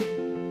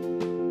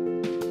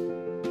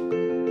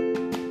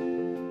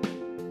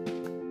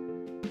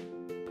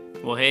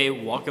Well, hey,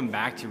 welcome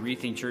back to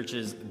Rethink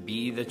Church's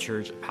Be the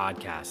Church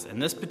podcast.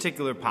 And this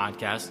particular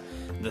podcast,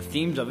 the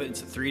themes of it's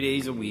 3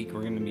 days a week.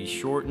 We're going to be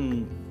short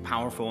and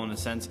powerful in a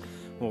sense.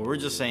 Well, we're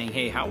just saying,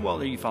 hey, how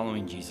well are you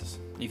following Jesus?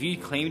 If you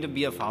claim to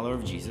be a follower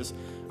of Jesus,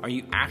 are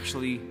you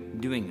actually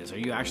doing this? Are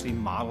you actually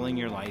modeling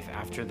your life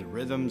after the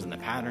rhythms and the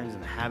patterns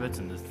and the habits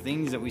and the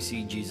things that we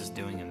see Jesus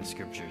doing in the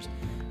scriptures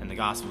and the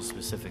gospel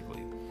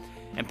specifically?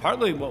 And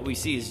partly what we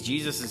see is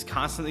Jesus is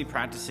constantly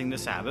practicing the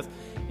Sabbath,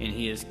 and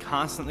he is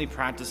constantly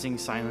practicing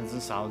silence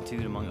and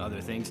solitude, among other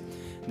things.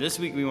 This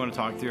week we want to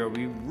talk through, are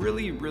we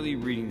really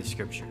reading the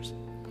scriptures?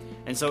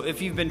 And so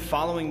if you've been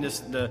following this,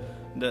 the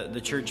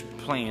church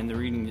plan,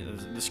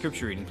 the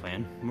scripture reading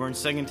plan, we're in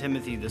 2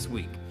 Timothy this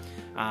week.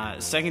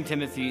 2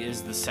 Timothy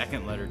is the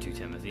second letter to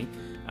Timothy.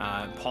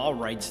 Paul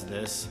writes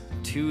this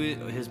to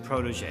his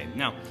protege.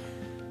 Now,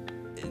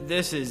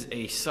 this is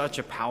such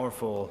a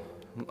powerful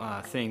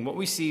thing. What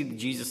we see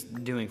Jesus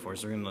doing for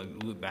us, we're going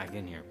to loop back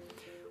in here.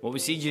 What we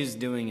see Jesus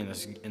doing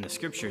in the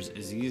scriptures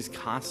is he's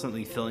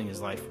constantly filling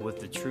his life with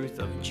the truth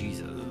of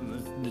Jesus,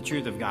 the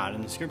truth of God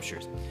in the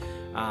scriptures.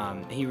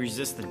 He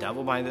resists the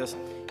devil by this.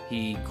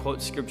 He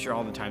quotes scripture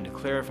all the time to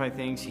clarify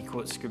things. He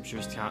quotes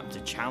scriptures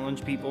to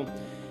challenge people,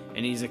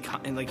 and he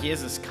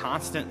has this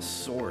constant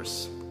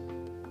source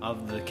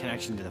of the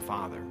connection to the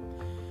Father.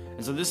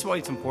 And so this is why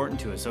it's important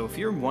to us. So if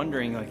you're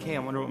wondering, hey, I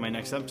wonder what my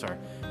next steps are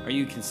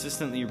you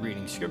consistently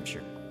reading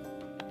scripture?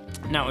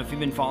 Now, if you've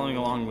been following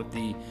along with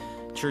the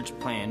church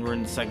plan, we're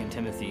in 2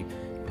 Timothy.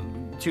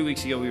 2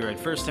 weeks ago, we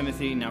read 1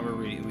 Timothy. Now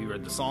we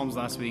read the Psalms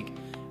last week,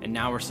 and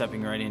now we're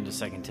stepping right into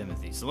 2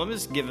 Timothy. So let me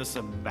just give us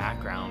a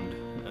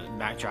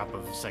backdrop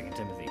of 2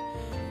 Timothy.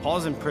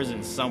 Paul's in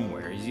prison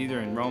somewhere. He's either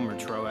in Rome or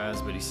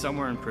Troas, but he's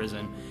somewhere in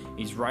prison.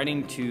 He's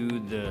writing to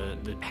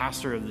the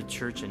pastor of the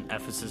church in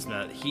Ephesus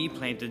that he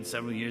planted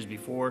several years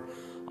before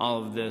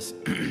all of this.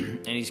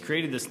 And he's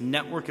created this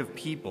network of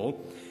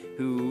people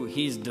who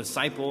he's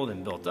discipled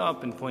and built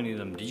up and pointed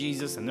them to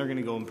Jesus, and they're going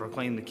to go and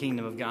proclaim the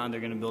kingdom of God.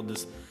 They're going to build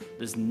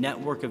this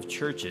network of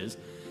churches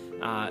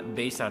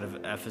based out of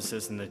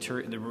Ephesus in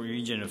the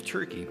region of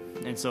Turkey.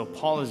 And so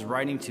Paul is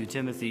writing to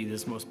Timothy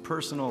this most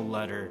personal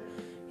letter.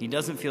 He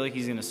doesn't feel like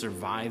he's going to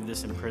survive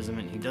this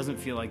imprisonment. He doesn't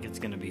feel like it's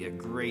going to be a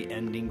great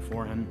ending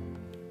for him.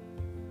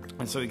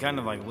 And so he kind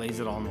of lays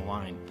it all on the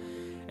line.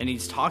 And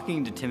he's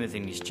talking to Timothy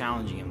and he's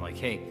challenging him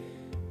hey,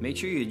 make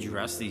sure you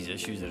address these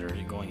issues that are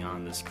going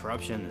on, this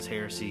corruption, this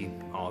heresy,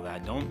 all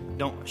that.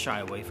 Don't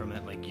shy away from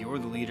it. You're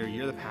the leader,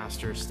 you're the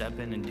pastor, step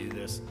in and do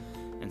this.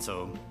 And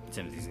so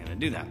Timothy's going to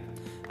do that.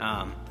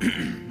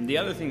 The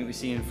other thing that we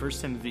see in 2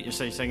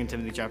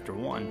 Timothy chapter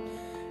 1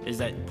 is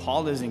that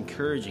Paul is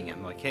encouraging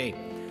him, hey,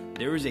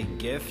 there was a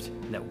gift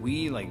that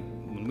we,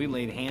 when we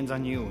laid hands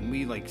on you, when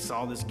we,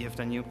 saw this gift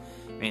on you,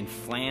 and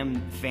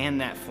fan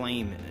that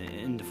flame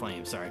into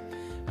flame,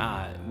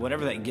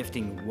 whatever that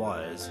gifting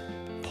was,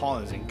 Paul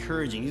is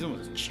encouraging, he's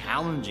almost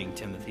challenging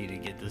Timothy to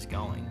get this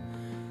going.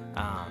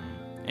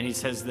 And he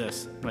says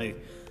this,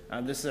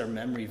 this is our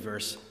memory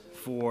verse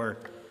for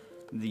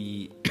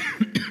the,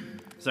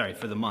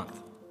 for the month.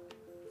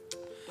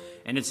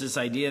 And it's this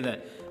idea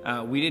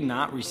that we did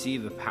not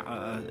receive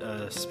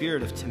a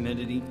spirit of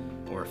timidity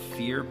or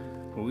fear,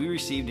 but we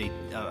received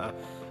a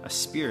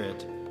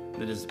spirit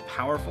that is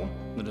powerful,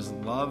 that is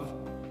love,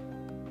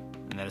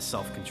 and that is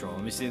self-control.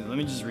 Let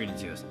me just read it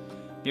to us.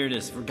 Here it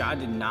is. For God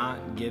did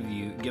not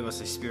give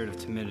us a spirit of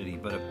timidity,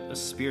 but a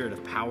spirit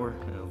of power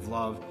and of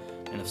love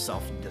and of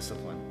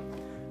self-discipline.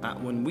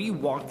 When we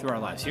walk through our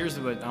lives, here's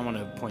what I want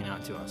to point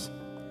out to us.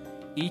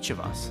 Each of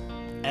us,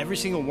 every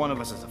single one of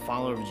us as a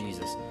follower of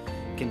Jesus,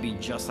 can be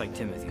just like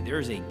Timothy. There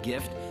is a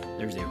gift,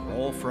 there's a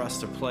role for us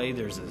to play,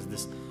 there's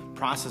this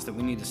process that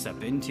we need to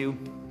step into,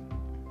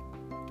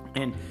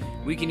 and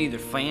we can either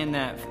fan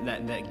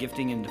that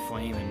gifting into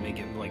flame and make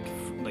it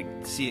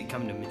see it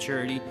come to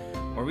maturity,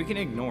 or we can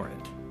ignore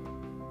it.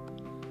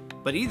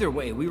 But either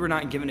way, we were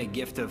not given a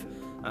gift of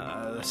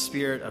a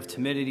spirit of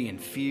timidity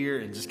and fear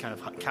and just kind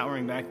of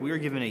cowering back. We were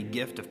given a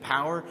gift of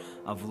power,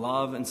 of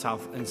love, and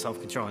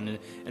self-control.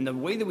 And the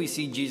way that we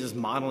see Jesus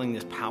modeling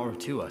this power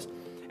to us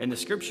in the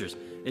scriptures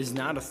is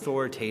not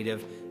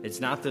authoritative. It's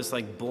not this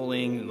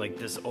bullying,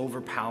 this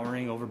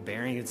overpowering,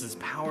 overbearing. It's this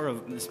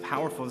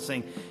powerful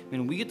saying,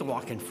 we get to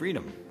walk in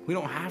freedom. We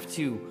don't have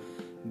to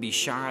be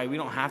shy. We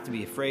don't have to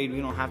be afraid.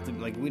 We don't have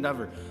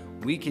to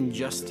we can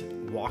just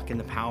walk in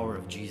the power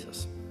of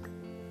Jesus.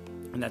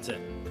 And that's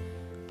it.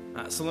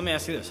 So let me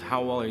ask you this.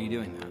 How well are you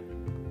doing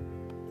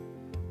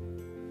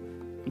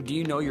that? Do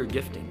you know your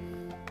gifting?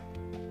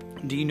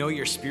 Do you know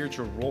your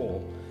spiritual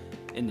role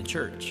in the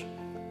church?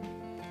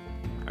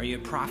 Are you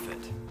a prophet?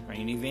 Are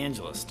you an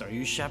evangelist? Are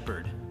you a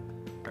shepherd?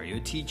 Are you a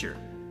teacher?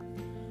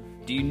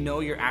 Do you know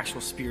your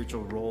actual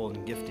spiritual role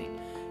and gifting?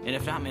 And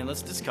if not,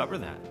 let's discover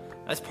that.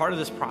 That's part of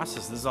this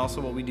process. This is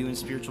also what we do in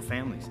spiritual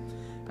families.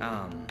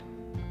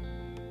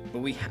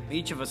 But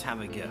each of us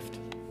have a gift.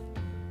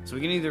 So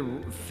we can either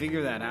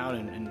figure that out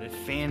and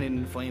fan it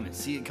in flame and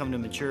see it come to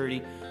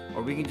maturity,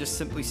 or we can just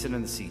simply sit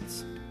in the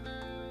seats.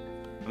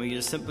 And we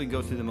just simply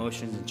go through the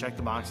motions and check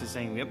the boxes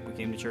saying, yep, we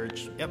came to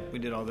church. Yep, we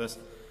did all this.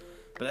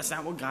 But that's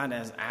not what God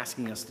is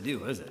asking us to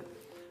do, is it?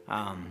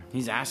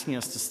 He's asking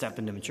us to step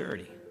into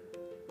maturity.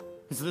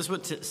 And so this is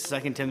what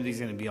 2 Timothy is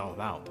going to be all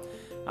about.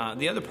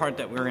 The other part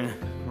that we're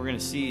gonna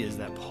see is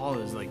that Paul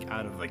is like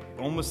out of like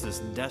almost this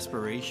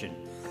desperation,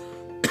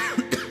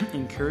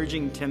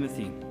 encouraging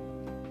Timothy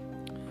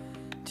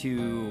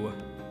to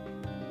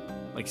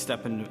like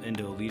step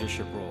into a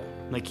leadership role.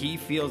 Like he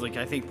feels like,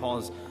 I think Paul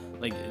is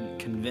like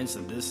convinced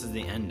that this is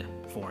the end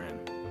for him.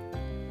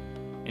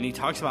 And he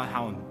talks about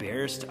how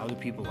embarrassed other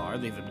people are.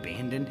 They've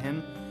abandoned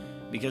him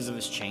because of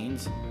his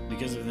chains,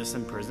 because of this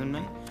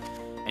imprisonment.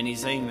 And he's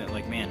saying that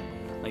like, man,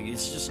 like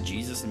it's just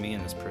Jesus and me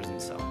in this prison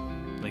cell.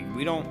 Like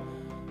we don't,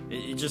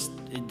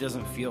 it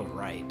doesn't feel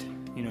right.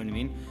 You know what I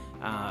mean?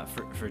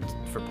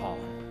 For Paul.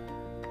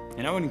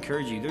 And I would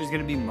encourage you, there's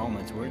going to be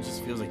moments where it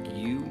just feels like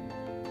you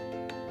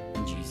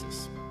and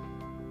Jesus.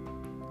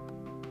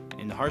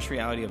 And the harsh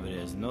reality of it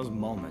is, in those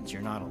moments,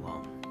 you're not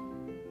alone.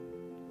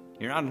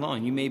 You're not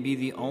alone. You may be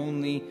the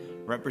only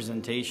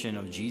representation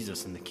of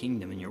Jesus in the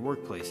kingdom, in your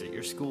workplace, at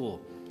your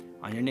school,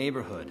 on your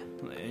neighborhood,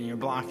 in your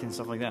block and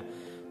stuff like that.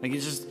 Like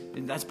it's just,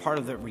 that's part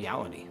of the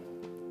reality.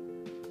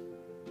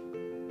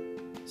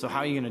 So how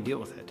are you going to deal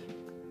with it?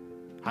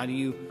 How do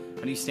you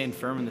stand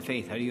firm in the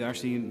faith? How do you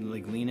actually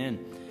like lean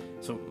in?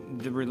 So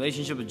the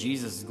relationship with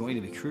Jesus is going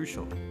to be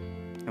crucial.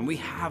 And we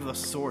have the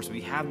source, we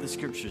have the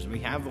scriptures, we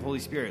have the Holy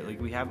Spirit, like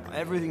we have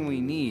everything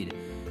we need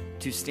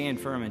to stand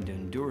firm and to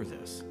endure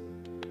this.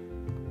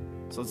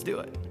 So let's do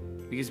it.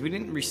 Because we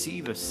didn't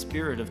receive a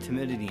spirit of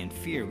timidity and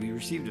fear. We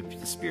received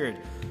a spirit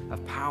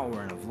of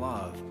power and of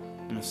love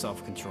and of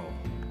self-control.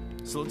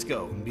 So let's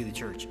go and be the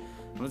church.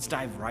 Let's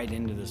dive right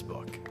into this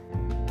book.